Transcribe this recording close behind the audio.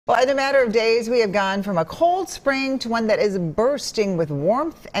Well, in a matter of days, we have gone from a cold spring to one that is bursting with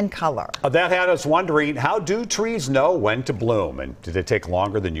warmth and color. That had us wondering, how do trees know when to bloom? And did it take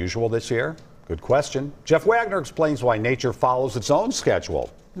longer than usual this year? Good question. Jeff Wagner explains why nature follows its own schedule,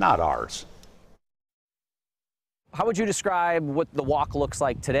 not ours. How would you describe what the walk looks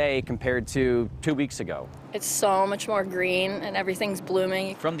like today compared to 2 weeks ago? It's so much more green and everything's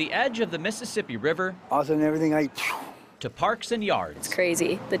blooming. From the edge of the Mississippi River all of a sudden everything to parks and yards. It's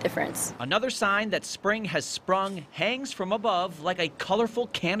crazy, the difference. Another sign that spring has sprung hangs from above like a colorful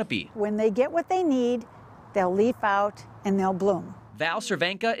canopy. When they get what they need, they'll leaf out and they'll bloom. Val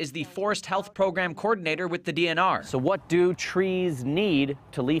Cervenka is the Forest Health Program Coordinator with the DNR. So what do trees need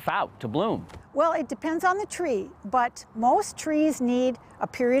to leaf out, to bloom? Well, it depends on the tree, but most trees need a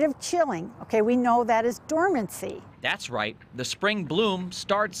period of chilling. Okay, we know that is dormancy. That's right. The spring bloom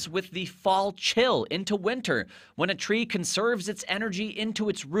starts with the fall chill into winter, when a tree conserves its energy into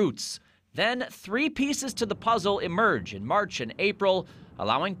its roots. Then 3 pieces to the puzzle emerge in March and April,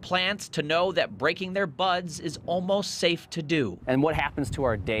 allowing plants to know that breaking their buds is almost safe to do. And what happens to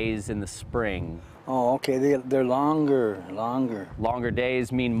our days in the spring? Oh, okay, they're longer. Longer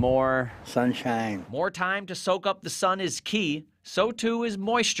days mean more sunshine. More time to soak up the sun is key. So too is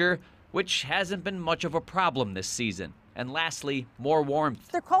moisture, which hasn't been much of a problem this season. And lastly, more warmth.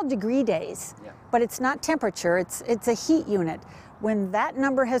 They're called degree days, but it's not temperature, it's a heat unit. When that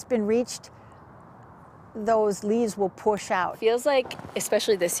number has been reached, those leaves will push out. Feels like,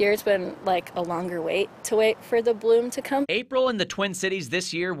 especially this year, it's been like a longer wait for the bloom to come. April in the Twin Cities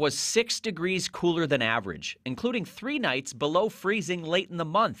this year was 6 degrees cooler than average, including 3 nights below freezing late in the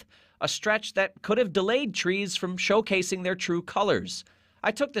month, a stretch that could have delayed trees from showcasing their true colors.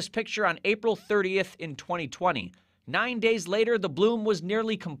 I took this picture on April 30th in 2020. 9 days later, the bloom was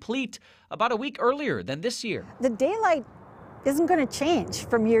nearly complete, about a week earlier than this year. The daylight isn't going to change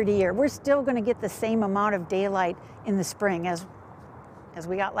from year to year. We're still going to get the same amount of daylight in the spring as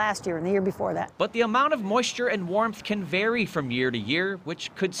we got last year and the year before that. But the amount of moisture and warmth can vary from year to year,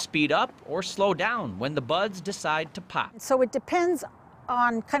 which could speed up or slow down when the buds decide to pop. So it depends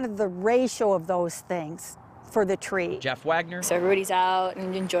on kind of the ratio of those things for the tree. Jeff Wagner. So everybody's out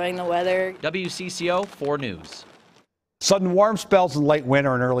and enjoying the weather. WCCO 4 News. Sudden warm spells in late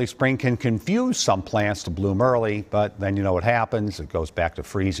winter and early spring can confuse some plants to bloom early, but then you know what happens. It goes back to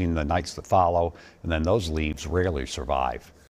freezing the nights that follow, and then those leaves rarely survive.